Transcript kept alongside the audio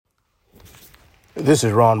This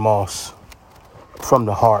is Ron Moss from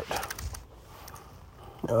the heart.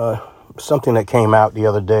 Something that came out the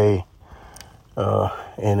other day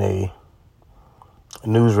in a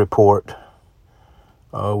news report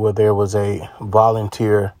where there was a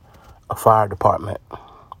volunteer fire department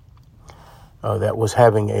that was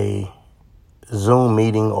having a Zoom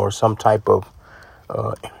meeting or some type of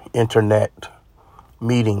internet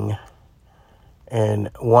meeting. And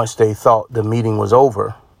once they thought the meeting was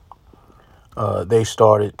over, they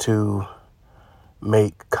started to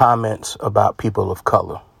make comments about people of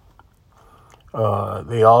color.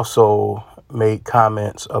 They also made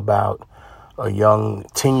comments about a young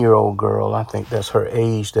 10-year-old girl, I think that's her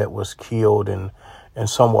age, that was killed and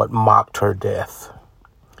somewhat mocked her death.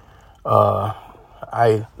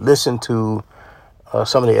 I listened to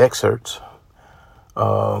some of the excerpts.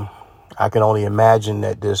 I can only imagine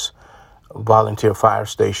that this volunteer fire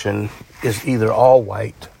station is either all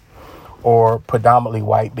white or predominantly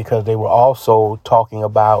white, because they were also talking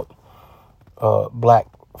about black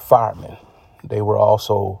firemen. They were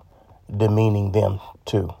also demeaning them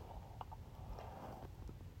too.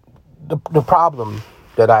 The problem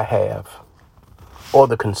that I have, or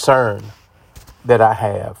the concern that I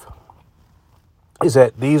have, is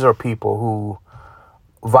that these are people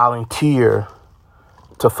who volunteer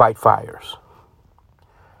to fight fires.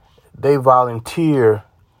 They volunteer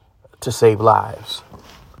to save lives.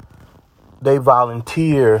 They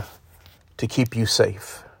volunteer to keep you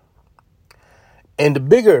safe. And the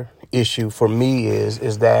bigger issue for me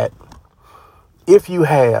is that if you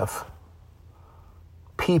have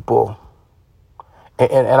people,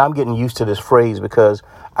 and I'm getting used to this phrase because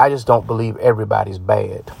I just don't believe everybody's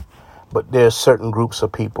bad, but there's certain groups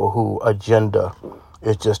of people whose agenda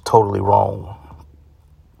is just totally wrong.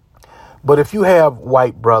 But if you have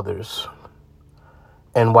white brothers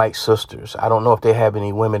and white sisters, I don't know if they have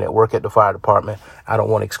any women that work at the fire department, I don't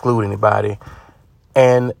want to exclude anybody,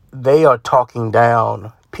 and they are talking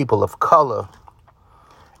down people of color,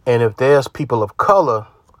 and if there's people of color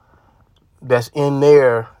that's in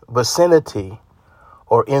their vicinity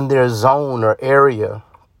or in their zone or area,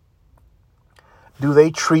 do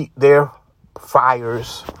they treat their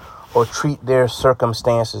fires or treat their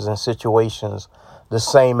circumstances and situations the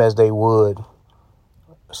same as they would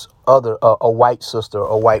a white sister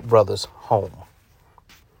or white brother's home?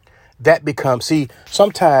 That becomes,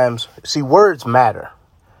 sometimes words matter.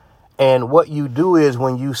 And what you do is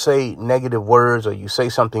when you say negative words or you say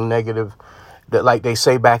something negative, that like they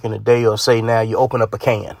say back in the day or say now, you open up a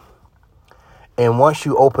can. And once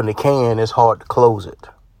you open the can, it's hard to close it.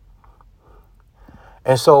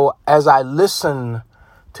 And so as I listen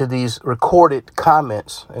to these recorded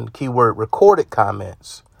comments, and keyword recorded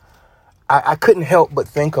comments, I couldn't help but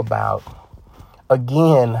think about,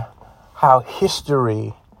 again, how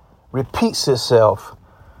history repeats itself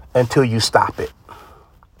until you stop it.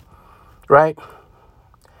 Right?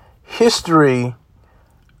 History,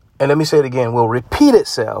 and let me say it again, will repeat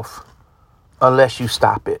itself unless you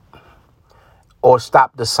stop it or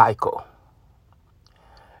stop the cycle.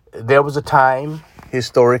 There was a time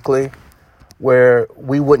historically where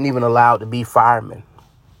we wouldn't even allow to be firemen.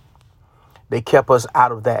 They kept us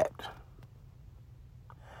out of that.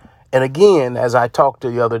 And again, as I talked to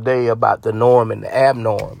the other day about the norm and the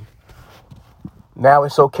abnorm, now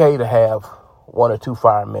it's okay to have one or two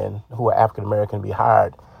firemen who are African American be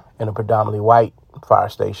hired in a predominantly white fire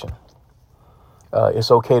station.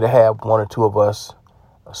 It's okay to have one or two of us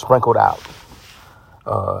sprinkled out,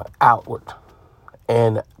 outward.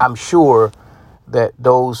 And I'm sure that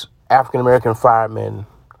those African American firemen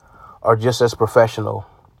are just as professional,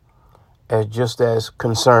 just as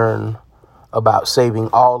concerned about saving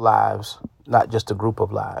all lives, not just a group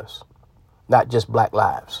of lives, not just black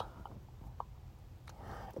lives.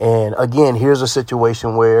 And again, here's a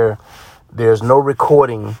situation where there's no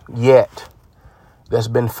recording yet that's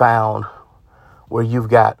been found where you've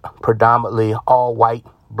got predominantly all white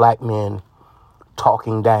black men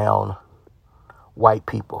talking down white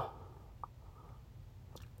people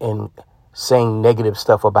and saying negative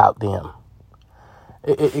stuff about them.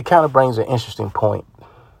 It kind of brings an interesting point.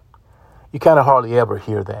 You kind of hardly ever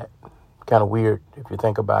hear that. Kind of weird if you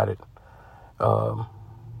think about it.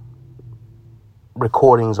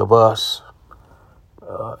 Recordings of us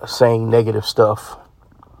saying negative stuff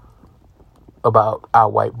about our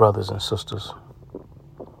white brothers and sisters.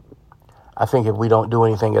 I think if we don't do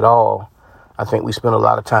anything at all, I think we spend a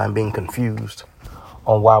lot of time being confused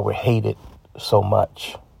on why we're hated so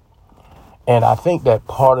much. And I think that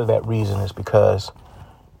part of that reason is because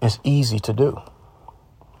it's easy to do.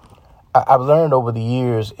 I've learned over the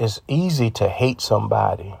years it's easy to hate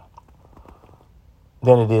somebody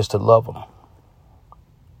than it is to love them.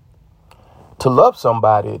 To love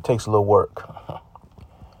somebody, it takes a little work.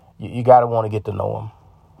 You got to want to get to know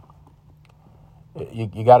them.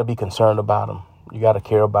 You got to be concerned about them. You got to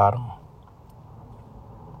care about them.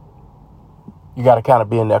 You got to kind of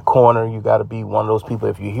be in their corner. You got to be one of those people,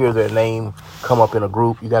 if you hear their name come up in a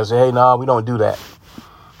group, you got to say, hey, no, we don't do that.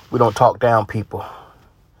 We don't talk down people.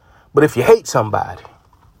 But if you hate somebody,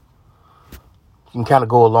 you can kind of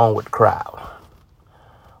go along with the crowd.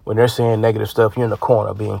 When they're saying negative stuff, you're in the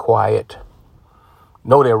corner being quiet.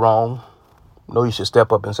 Know they're wrong. Know you should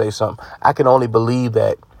step up and say something. I can only believe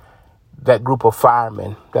that group of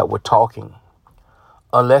firemen that were talking,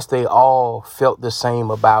 unless they all felt the same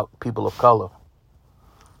about people of color.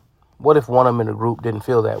 What if one of them in the group didn't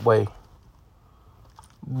feel that way?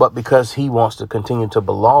 But because he wants to continue to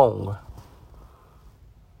belong,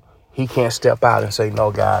 he can't step out and say, no,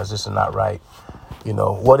 guys, this is not right. You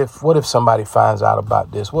know, what if somebody finds out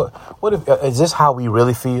about this? What if, is this how we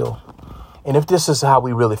really feel? And if this is how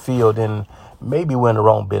we really feel, then maybe we're in the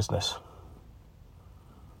wrong business.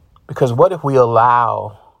 Because what if we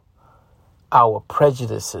allow our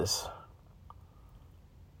prejudices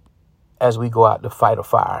as we go out to fight a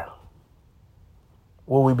fire?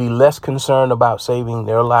 Will we be less concerned about saving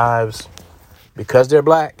their lives because they're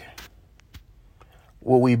black?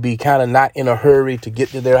 Will we be kind of not in a hurry to get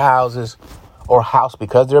to their houses or house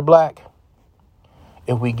because they're black?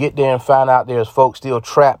 If we get there and find out there's folks still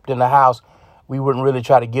trapped in the house, we wouldn't really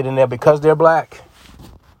try to get in there because they're black.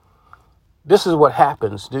 This is what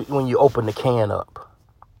happens when you open the can up.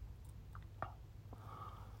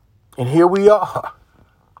 And here we are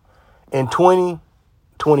in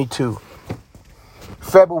 2022,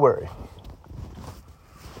 February,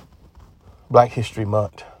 Black History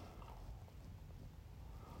Month.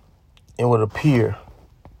 It would appear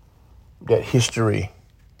that history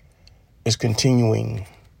is continuing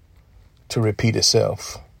to repeat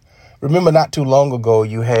itself. Remember, not too long ago,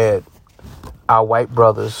 you had our white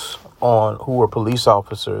brothers on who were police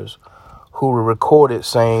officers who were recorded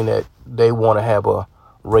saying that they want to have a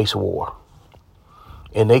race war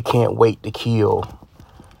and they can't wait to kill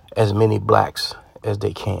as many blacks as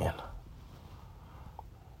they can.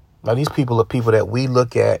 Now, these people are people that we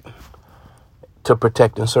look at to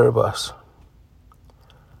protect and serve us.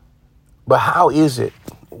 But how is it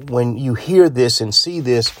when you hear this and see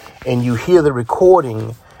this and you hear the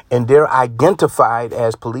recording and they're identified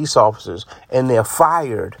as police officers and they're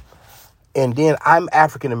fired, and then I'm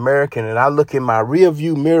African American and I look in my rear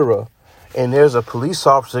view mirror and there's a police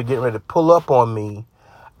officer getting ready to pull up on me?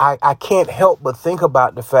 I can't help but think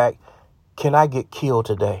about the fact, can I get killed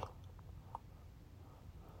today?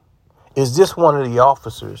 Is this one of the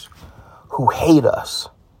officers who hate us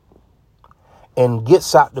and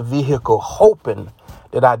gets out the vehicle hoping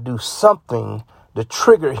that I do something to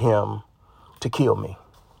trigger him to kill me?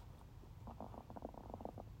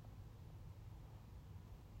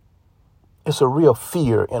 It's a real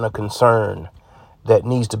fear and a concern that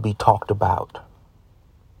needs to be talked about.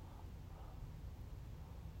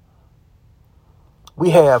 We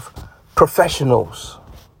have professionals,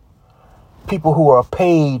 people who are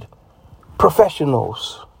paid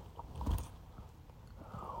professionals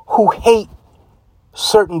who hate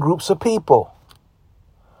certain groups of people.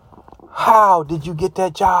 How did you get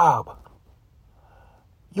that job?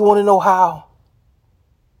 You want to know how?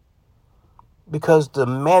 Because the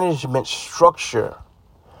management structure,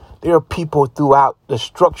 there are people throughout the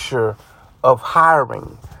structure of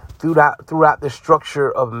hiring, throughout the structure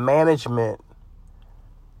of management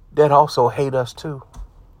that also hate us too.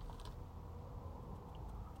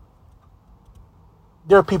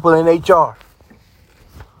 There are people in HR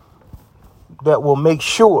that will make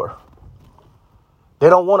sure they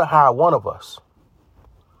don't want to hire one of us.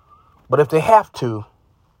 But if they have to,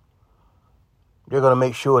 they're going to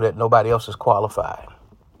make sure that nobody else is qualified.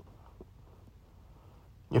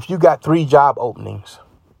 If you got 3 job openings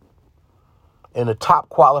and the top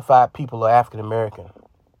qualified people are African American,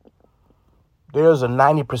 there's a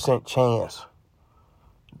 90% chance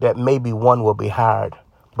that maybe one will be hired,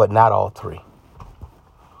 but not all 3.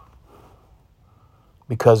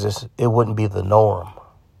 Because it wouldn't be the norm.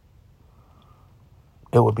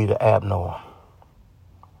 It would be the abnorm.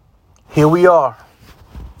 Here we are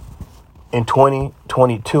in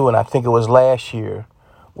 2022, and I think it was last year,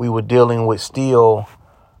 we were dealing with still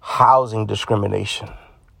housing discrimination,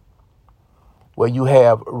 where you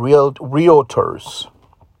have realtors,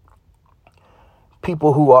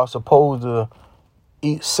 people who are supposed to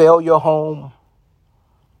sell your home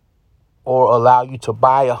or allow you to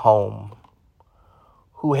buy a home,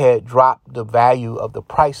 who had dropped the value of the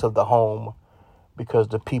price of the home because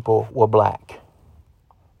the people were black.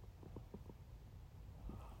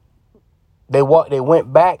 They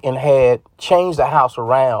went back and had changed the house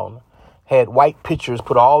around, had white pictures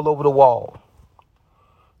put all over the wall.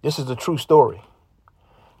 This is the true story.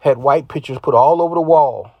 Had white pictures put all over the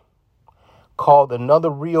wall. Called another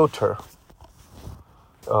realtor.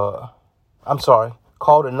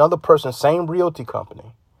 Called another person, same realty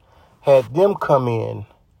company. Had them come in,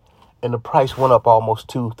 and the price went up almost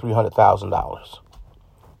 $200,000-$300,000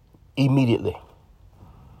 immediately,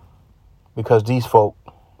 because these folk,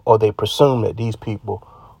 or they presumed that these people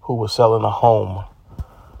who were selling a home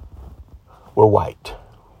were white.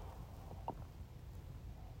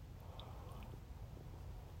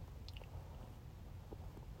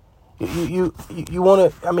 You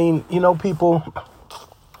want to, people,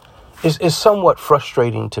 it's somewhat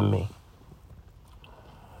frustrating to me,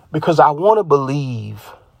 because I want to believe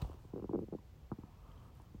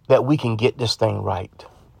that we can get this thing right.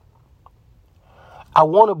 I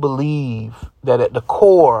want to believe that at the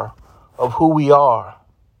core of who we are,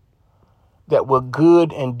 that we're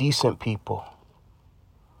good and decent people.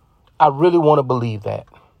 I really want to believe that.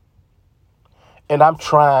 And I'm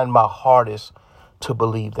trying my hardest to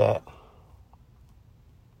believe that.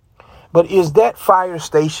 But is that fire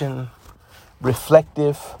station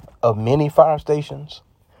reflective of many fire stations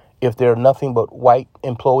if there are nothing but white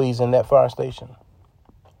employees in that fire station?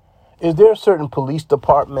 Is there certain police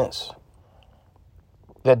departments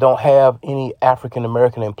that don't have any African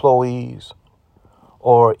American employees,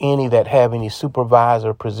 or any that have any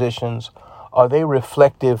supervisor positions? Are they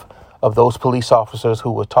reflective of those police officers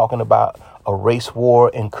who were talking about a race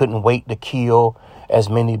war and couldn't wait to kill as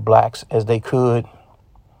many blacks as they could?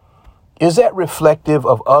 Is that reflective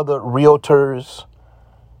of other realtors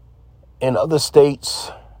in other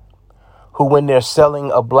states who, when they're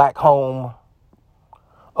selling a black home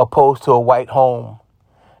opposed to a white home,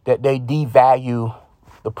 that they devalue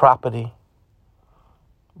the property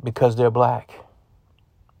because they're black?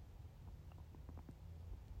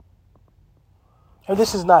 And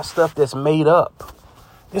this is not stuff that's made up.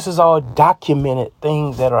 This is all documented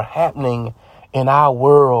things that are happening in our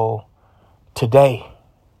world today.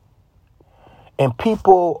 And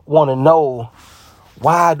people want to know,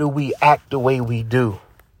 why do we act the way we do?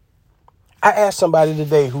 I asked somebody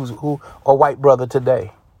today who a white brother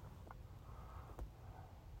today,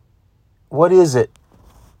 what is it?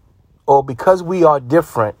 Or because we are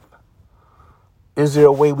different, is there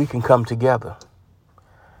a way we can come together?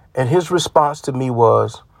 And his response to me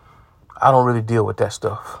was, I don't really deal with that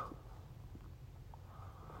stuff.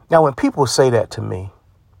 Now, when people say that to me,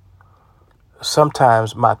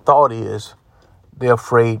 sometimes my thought is they're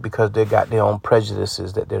afraid because they got their own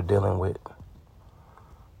prejudices that they're dealing with.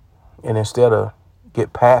 And instead of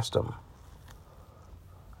get past them,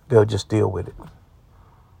 they'll just deal with it.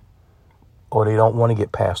 Or they don't want to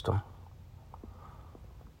get past them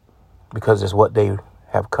because it's what they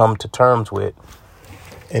have come to terms with,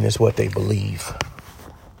 and it's what they believe.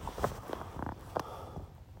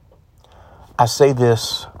 I say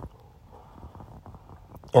this,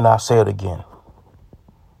 and I'll say it again.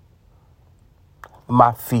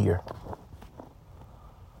 My fear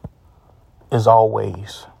is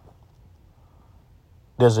always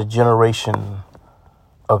there's a generation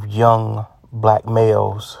of young black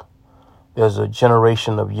males. There's a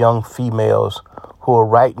generation of young females who are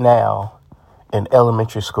right now in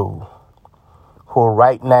elementary school, who are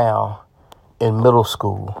right now in middle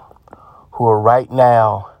school, who are right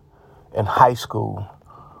now in high school,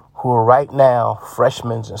 who are right now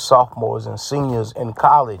freshmen and sophomores and seniors in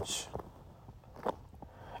college.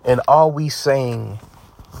 And are we saying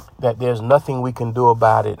that there's nothing we can do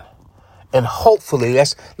about it? And hopefully,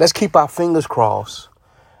 let's keep our fingers crossed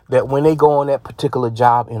that when they go on that particular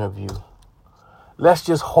job interview, let's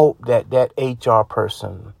just hope that that HR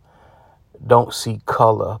person don't see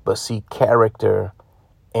color, but see character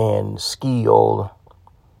and skill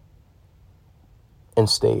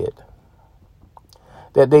instead.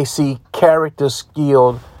 That they see character,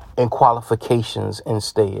 skill, and qualifications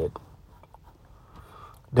instead.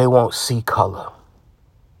 They won't see color.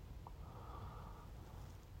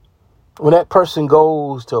 When that person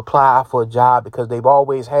goes to apply for a job because they've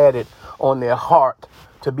always had it on their heart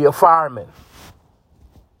to be a fireman,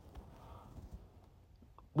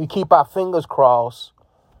 we keep our fingers crossed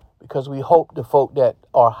because we hope the folk that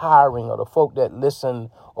are hiring or the folk that listen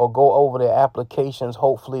or go over their applications,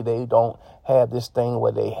 hopefully they don't have this thing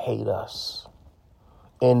where they hate us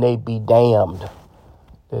and they be damned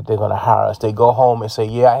that they're going to hire us. They go home and say,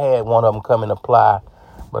 yeah, I had one of them come and apply,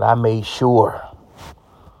 but I made sure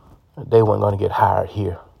that they weren't going to get hired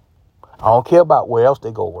here. I don't care about where else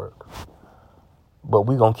they go work, but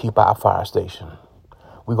we're going to keep our fire station.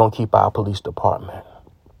 We're going to keep our police department.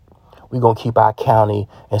 We're going to keep our county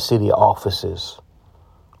and city offices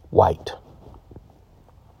white.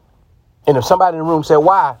 And if somebody in the room said,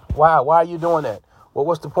 why are you doing that? Well,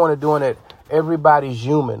 what's the point of doing it? Everybody's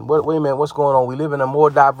human. Wait a minute, what's going on? We live in a more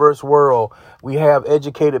diverse world. We have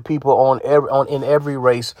educated people in every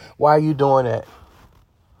race. Why are you doing that?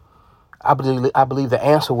 I believe the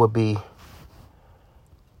answer would be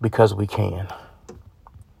because we can.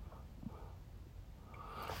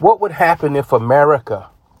 What would happen if America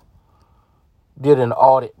did an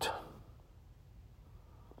audit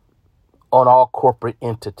on all corporate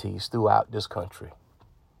entities throughout this country?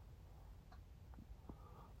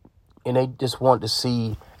 And they just want to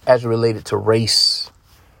see, as related to race,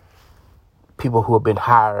 people who have been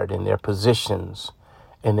hired in their positions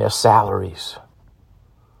and their salaries.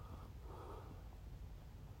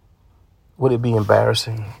 Would it be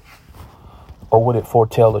embarrassing? Or would it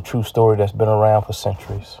foretell a true story that's been around for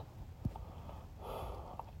centuries?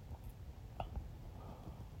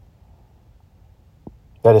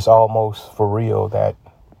 That it's almost for real that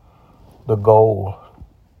the goal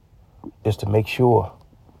is to make sure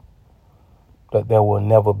that there will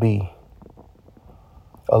never be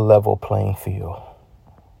a level playing field.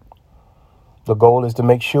 The goal is to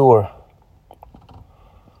make sure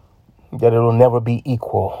that it will never be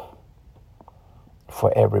equal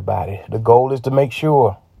for everybody. The goal is to make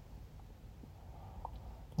sure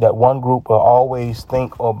that one group will always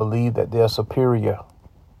think or believe that they're superior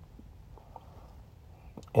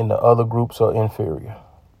and the other groups are inferior.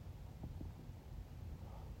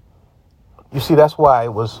 You see, that's why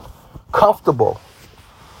it was comfortable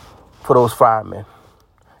for those firemen.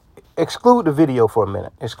 Exclude the video for a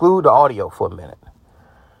minute. Exclude the audio for a minute.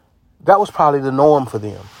 That was probably the norm for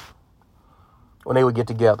them when they would get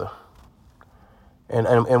together. And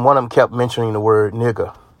one of them kept mentioning the word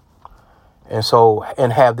nigger.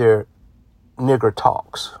 And have their nigger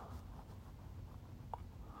talks.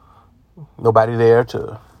 Nobody there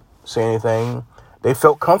to say anything. They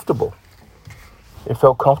felt comfortable.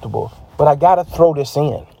 But I got to throw this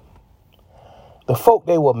in. The folk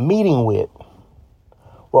they were meeting with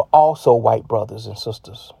were also white brothers and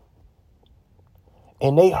sisters.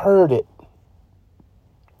 And they heard it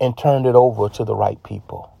and turned it over to the right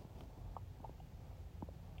people.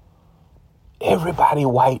 Everybody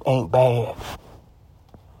white ain't bad.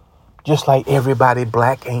 Just like everybody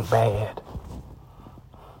black ain't bad.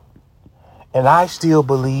 And I still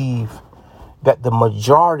believe that the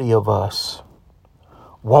majority of us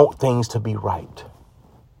want things to be right.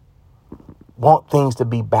 Want things to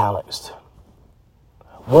be balanced.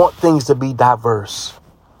 Want things to be diverse.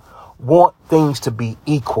 Want things to be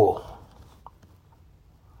equal.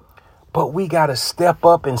 But we got to step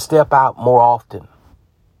up and step out more often.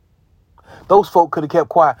 Those folk could have kept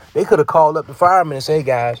quiet. They could have called up the firemen and said, hey,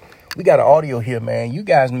 guys, we got an audio here, man. You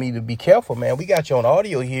guys need to be careful, man. We got you on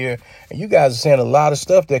audio here. And you guys are saying a lot of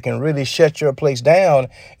stuff that can really shut your place down.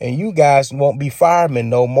 And you guys won't be firemen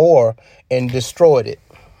no more, and destroyed it.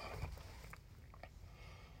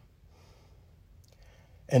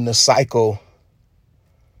 And the cycle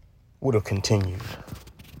would have continued.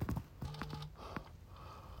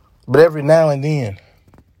 But every now and then,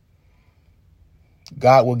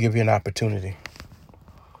 God will give you an opportunity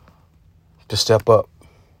to step up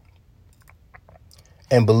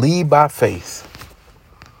and believe by faith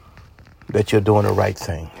that you're doing the right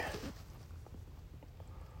thing.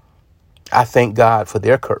 I thank God for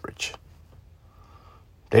their courage.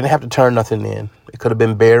 They didn't have to turn nothing in. It could have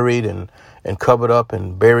been buried and covered up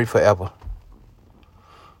and buried forever.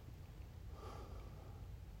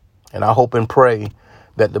 And I hope and pray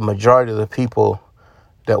that the majority of the people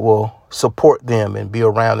that will support them and be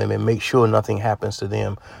around them and make sure nothing happens to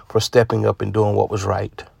them for stepping up and doing what was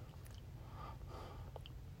right.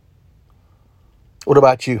 What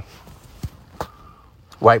about you?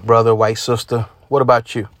 White brother, white sister, what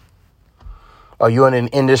about you? Are you in an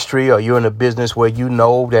industry? Are you in a business where you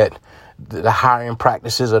know that the hiring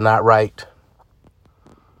practices are not right?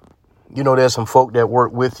 You know, there's some folk that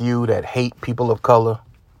work with you that hate people of color.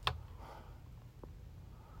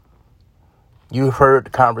 You've heard the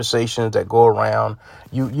conversations that go around.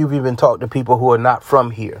 You've even talked to people who are not from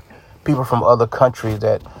here, people from other countries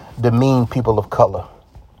that demean people of color.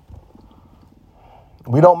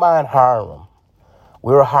 We don't mind hiring them.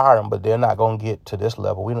 We'll hire them, but they're not going to get to this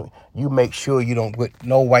level. You make sure you don't put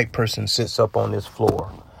no white person sits up on this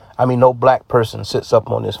floor. No black person sits up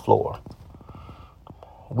on this floor.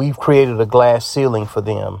 We've created a glass ceiling for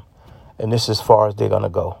them, and this is as far as they're going to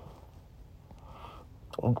go.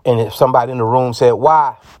 And if somebody in the room said,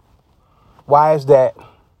 why? Why is that?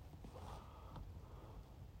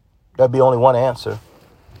 There'd be only one answer.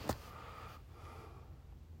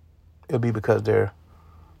 it'll be because they're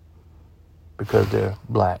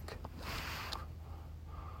black.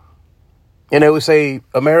 And they would say,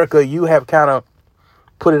 America, you have kind of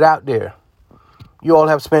put it out there. You all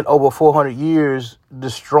have spent over 400 years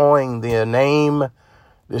destroying their name,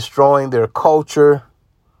 destroying their culture,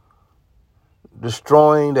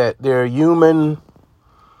 destroying that they're human,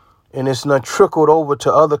 and it's not trickled over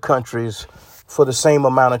to other countries for the same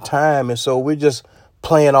amount of time. And so we're just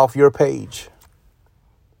playing off your page.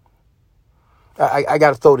 I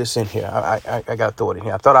got to throw this in here. I got to throw it in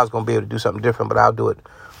here. I thought I was going to be able to do something different, but I'll do it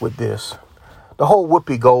with this. The whole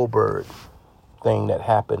Whoopi Goldberg thing that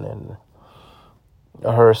happened, and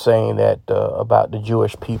her saying that about the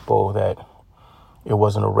Jewish people, that it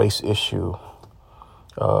wasn't a race issue.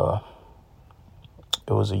 It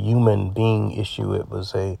was a human being issue. It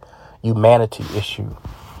was a humanity issue.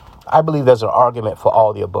 I believe there's an argument for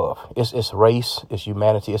all the above. It's race, it's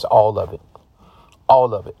humanity, it's all of it.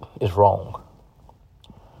 All of it is wrong.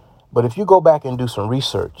 But if you go back and do some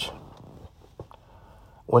research,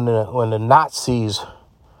 when the Nazis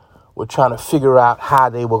were trying to figure out how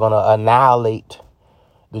they were going to annihilate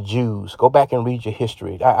the Jews, go back and read your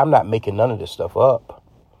history. I'm not making none of this stuff up.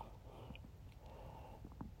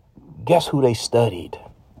 Guess who they studied?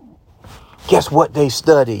 Guess what they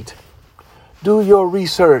studied? Do your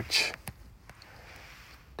research.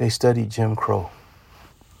 They studied Jim Crow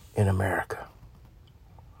in America.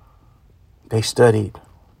 They studied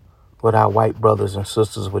what our white brothers and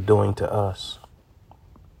sisters were doing to us.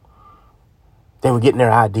 They were getting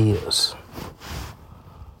their ideas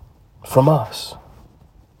from us.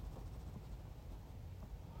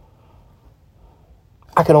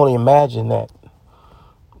 I can only imagine that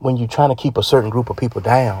when you're trying to keep a certain group of people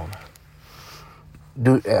down,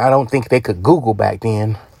 I don't think they could Google back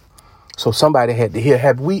then. So somebody had to hear.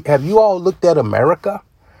 Have you all looked at America?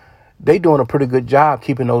 They doing a pretty good job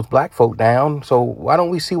keeping those black folk down. So why don't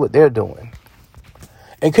we see what they're doing?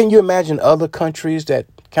 And can you imagine other countries that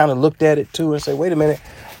kind of looked at it too and say, wait a minute,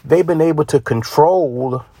 they've been able to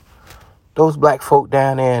control those black folk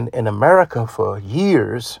down in America for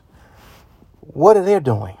years. What are they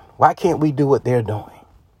doing? Why can't we do what they're doing?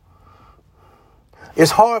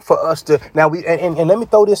 It's hard for us to now and let me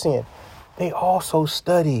throw this in. They also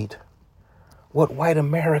studied what white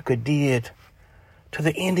America did to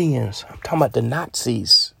the Indians. I'm talking about the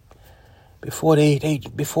Nazis. Before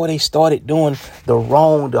they started doing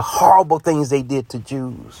the horrible things they did to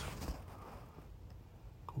Jews.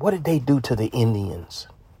 What did they do to the Indians?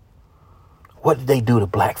 What did they do to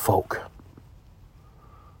black folk?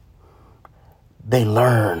 They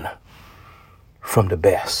learn from the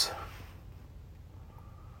best.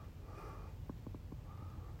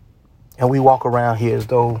 And we walk around here as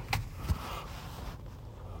though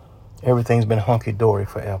everything's been hunky-dory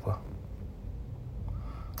forever.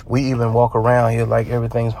 We even walk around here like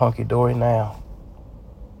everything's hunky-dory now.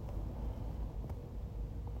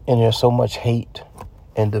 And there's so much hate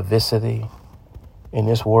and diversity in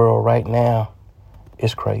this world right now.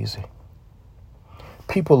 It's crazy.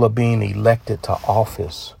 People are being elected to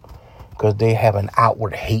office because they have an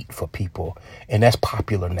outward hate for people. And that's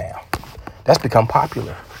popular now. That's become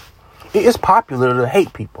popular. It is popular to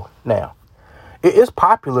hate people now. It is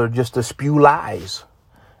popular just to spew lies.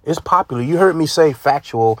 It's popular. You heard me say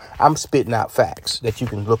factual. I'm spitting out facts that you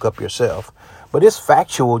can look up yourself. But it's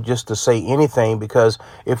factual just to say anything, because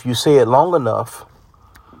if you say it long enough,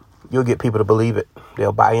 you'll get people to believe it.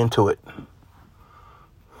 They'll buy into it.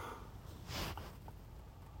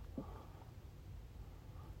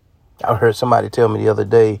 I heard somebody tell me the other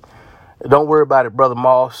day, don't worry about it, Brother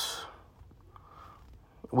Moss.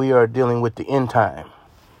 We are dealing with the end time.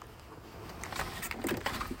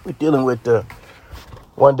 We're dealing with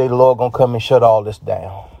one day the Lord gonna come and shut all this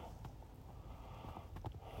down.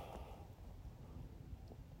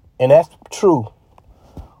 And that's true.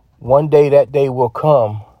 One day that day will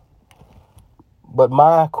come. But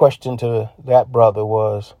my question to that brother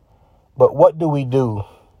was, but what do we do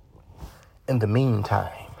in the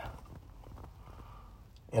meantime?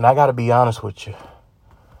 And I got to be honest with you.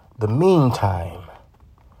 The meantime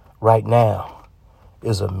right now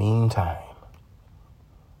is a mean time.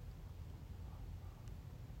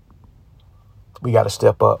 We got to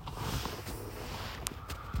step up.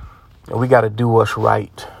 And we got to do what's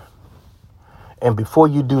right. And before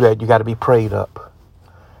you do that, you got to be prayed up.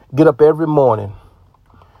 Get up every morning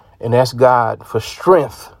and ask God for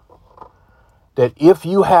strength, that if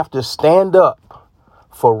you have to stand up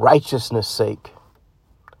for righteousness' sake,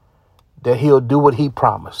 that he'll do what he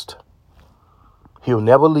promised. He'll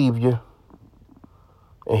never leave you,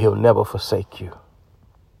 and he'll never forsake you.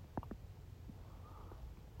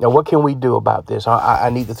 Now, what can we do about this? I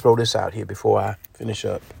need to throw this out here before I finish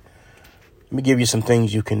up. Let me give you some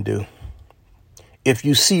things you can do. If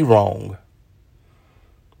you see wrong,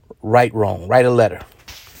 write a letter.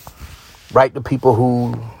 Write to people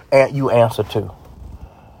who you answer to.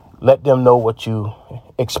 Let them know what you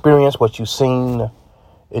experienced, what you've seen.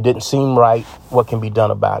 It didn't seem right. What can be done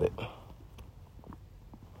about it?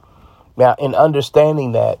 Now, in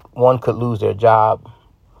understanding that one could lose their job,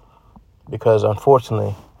 because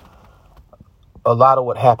unfortunately, a lot of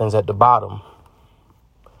what happens at the bottom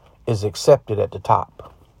is accepted at the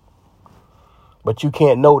top. But you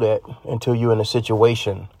can't know that until you're in a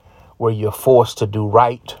situation where you're forced to do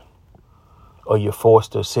right, or you're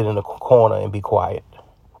forced to sit in a corner and be quiet.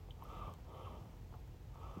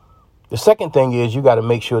 The second thing is you got to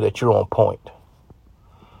make sure that you're on point.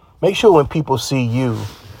 Make sure when people see you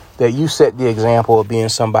that you set the example of being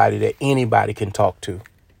somebody that anybody can talk to.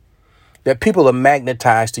 That people are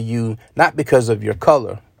magnetized to you, not because of your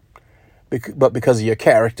color, but because of your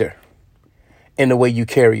character and the way you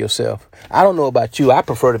carry yourself. I don't know about you. I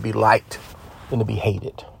prefer to be liked than to be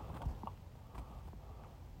hated.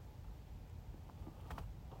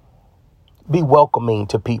 Be welcoming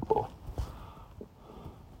to people.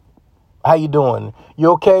 How you doing?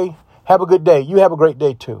 You okay? Have a good day. You have a great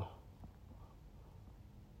day too.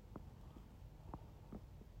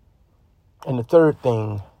 And the third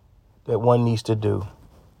thing that one needs to do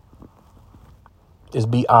is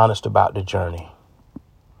be honest about the journey.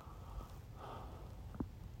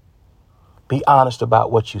 Be honest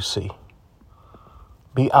about what you see.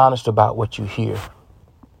 Be honest about what you hear.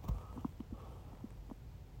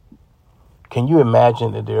 Can you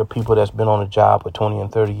imagine that there are people that's been on a job for 20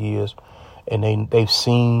 and 30 years and they've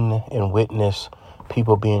seen and witnessed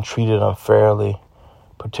people being treated unfairly,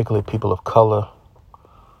 particularly people of color,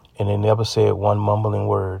 and they never said one mumbling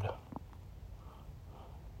word.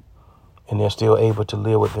 And they're still able to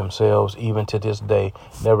live with themselves even to this day,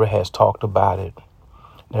 never has talked about it,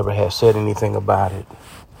 never has said anything about it.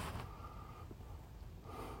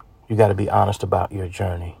 You got to be honest about your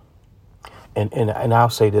journey. And I'll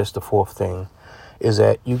say this, the fourth thing, is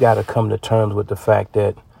that you got to come to terms with the fact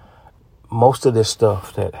that most of this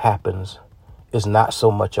stuff that happens is not so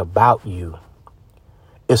much about you.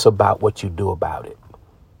 It's about what you do about it.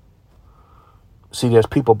 See, there's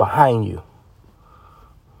people behind you.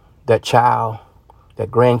 That child,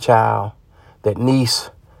 that grandchild, that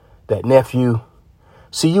niece, that nephew.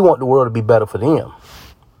 See, you want the world to be better for them.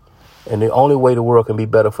 And the only way the world can be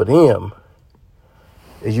better for them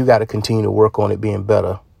is you got to continue to work on it being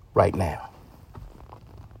better right now.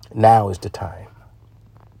 Now is the time.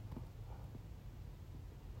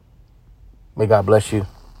 May God bless you.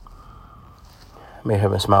 May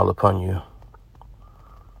heaven smile upon you.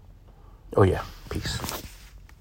 Oh yeah, peace.